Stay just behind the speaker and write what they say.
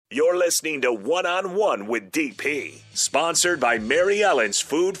You're listening to One on One with DP, sponsored by Mary Ellen's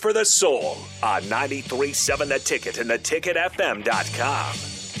Food for the Soul on 93.7 The Ticket and theticketfm.com.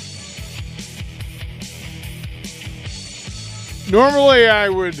 Normally, I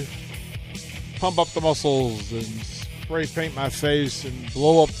would pump up the muscles and spray paint my face and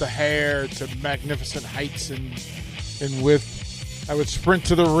blow up the hair to magnificent heights and width. I would sprint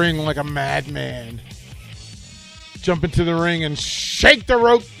to the ring like a madman. Jump into the ring and shake the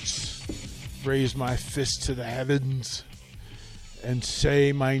ropes. Raise my fist to the heavens and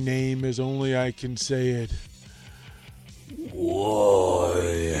say my name as only I can say it.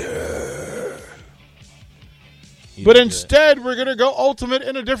 Warrior. But instead, we're going to go ultimate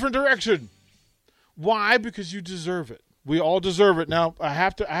in a different direction. Why? Because you deserve it. We all deserve it. Now, I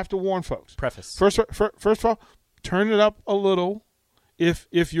have to warn folks. Preface. First of all, turn it up a little. If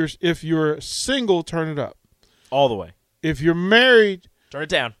you're single, turn it up. All the way. If you're married, turn it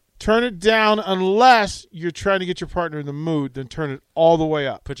down. Turn it down unless you're trying to get your partner in the mood, then turn it all the way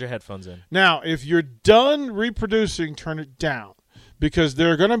up. Put your headphones in. Now, if you're done reproducing, turn it down. Because there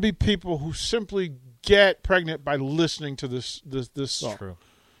are going to be people who simply get pregnant by listening to this song. True.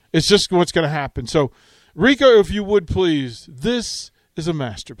 It's just what's going to happen. So, Rico, if you would please, this is a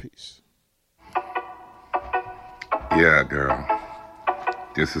masterpiece. Yeah, girl.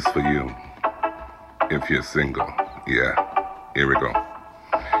 This is for you. If you're single. Yeah. Here we go.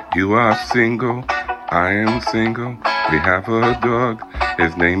 You are single. I am single. We have a dog.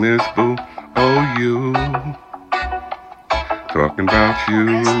 His name is Boo. Oh, you. Talking about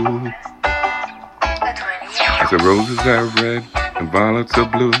you. I said roses are red and violets are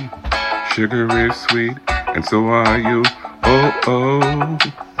blue. Sugar is sweet and so are you. Oh, oh.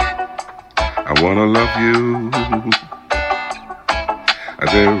 I wanna love you. I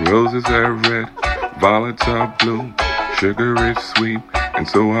said roses are red, violets are blue. Sugar is sweet and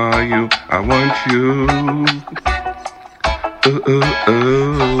so are you. I want you. Oh, oh,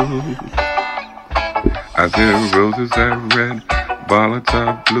 oh. I said roses are red, violets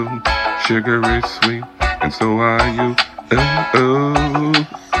are blue. Sugar is sweet and so are you. Oh, oh.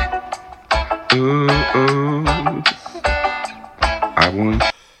 Oh, oh. I want.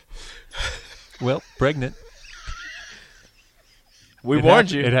 Well, pregnant. We warned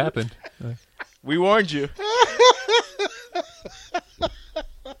you. It happened. We warned you.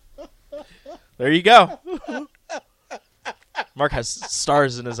 There you go. Mark has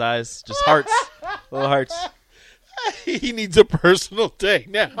stars in his eyes. Just hearts. Little hearts. He needs a personal day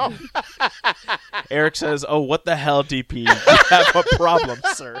now. Eric says, "Oh, what the hell, DP? You have a problem,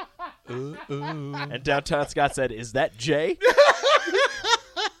 sir." And Downtown Scott said, "Is that Jay?"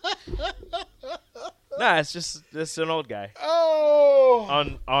 Nah, it's just an old guy.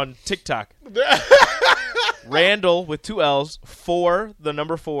 Oh. On TikTok. Randall with 2 L's, 4, the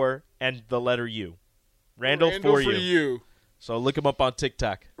number 4, and the letter U. Randall for you. So look him up on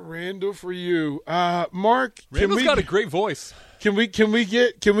TikTok. Randall for you. Mark, Randall's got a great voice. Can we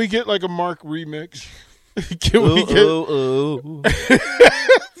get like a Mark remix? Ooh.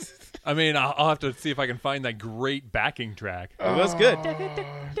 I mean, I'll have to see if I can find that great backing track. It was good.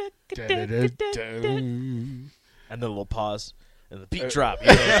 And the little pause. And the beat drop. You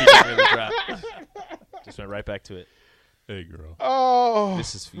know, the beat really drop. Just went right back to it. Hey, girl. Oh.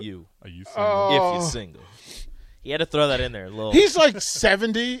 This is for you. Are you single? If you're single. He had to throw that in there. He's like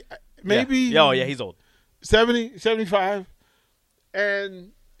 70, maybe. Yeah. Oh, yeah, he's old. 70, 75.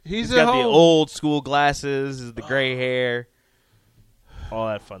 And he's got home. the old school glasses, the gray hair, all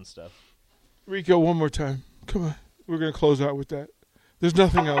that fun stuff. Rico, one more time. Come on. We're going to close out with that. There's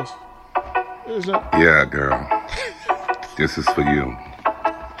nothing else. Yeah, girl. This is for you.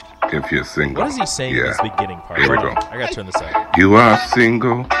 If you're single. What is he saying in this beginning part? Here we go. I got to turn this out. You are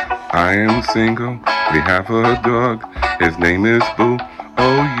single. I am single. We have a dog. His name is Boo.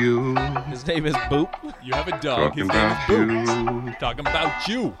 Oh, you. His name is Boop. You have a dog. Talking His name is about Boop. you. Talking about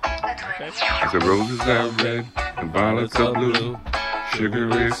you. Okay. I said roses are red and violets are blue. Sugar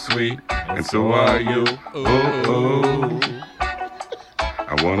is sweet and so are you. Oh, oh.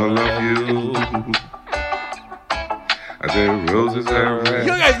 I wanna love you. I said roses are red.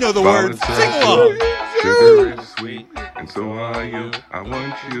 You guys know the words. violets are Sing blue. along. Sugar is sweet and so are you. I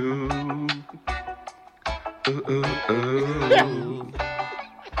want you.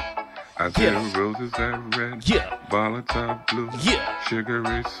 I said roses are red. Yeah. Violets are blue. Yeah. Sugar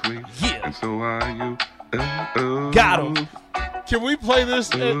is sweet. Yeah. And so are you. Got him. Can we play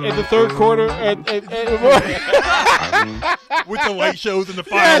this in the third quarter? With the light shows and the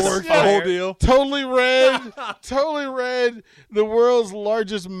fireworks, the whole deal. Totally red. The world's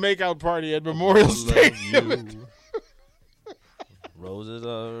largest makeout party at Memorial Stadium. Roses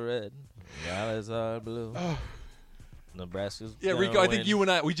are red, violets are blue. Nebraska's Yeah, Rico, I think you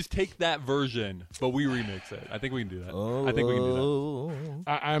and I, we just take that version, but we remix it. I think we can do that. I think we can do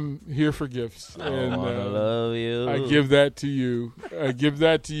that. I'm here for gifts. And, I love you. I give that to you. I give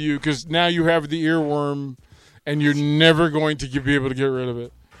that to you because now you have the earworm, and you're never going to be able to get rid of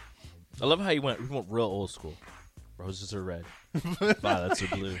it. I love how we went real old school. Roses are red, violets are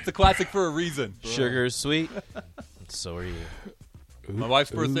blue. It's a classic for a reason. Sugar is sweet, and so are you. My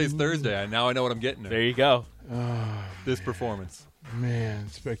wife's birthday is Thursday, and now I know what I'm getting her. There you go. This performance. Man,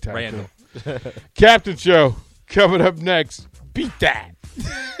 spectacular. Randall. Captain Show coming up next. Beat that.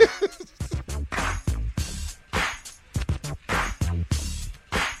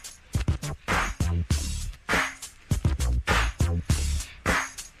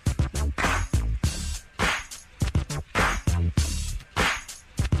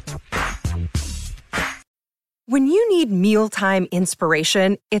 When you need mealtime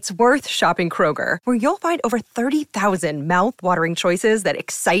inspiration, it's worth shopping Kroger, where you'll find over 30,000 mouth-watering choices that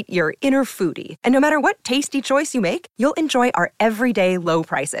excite your inner foodie. And no matter what tasty choice you make, you'll enjoy our everyday low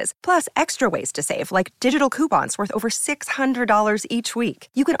prices, plus extra ways to save, like digital coupons worth over $600 each week.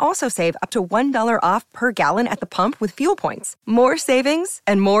 You can also save up to $1 off per gallon at the pump with fuel points. More savings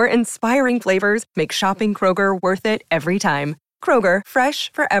and more inspiring flavors make shopping Kroger worth it every time. Kroger,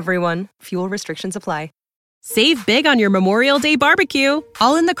 fresh for everyone. Fuel restrictions apply. Save big on your Memorial Day barbecue,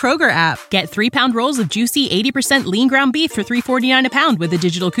 all in the Kroger app. Get 3-pound rolls of juicy 80% lean ground beef for $3.49 a pound with a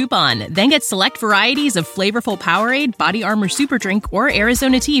digital coupon. Then get select varieties of flavorful Powerade, Body Armor Super Drink, or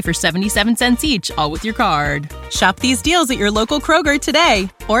Arizona tea for 77 cents each, all with your card. Shop these deals at your local Kroger today,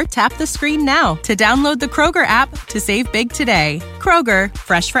 or tap the screen now to download the Kroger app to save big today. Kroger,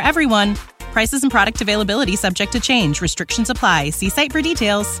 fresh for everyone. Prices and product availability subject to change. Restrictions apply. See site for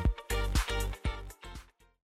details.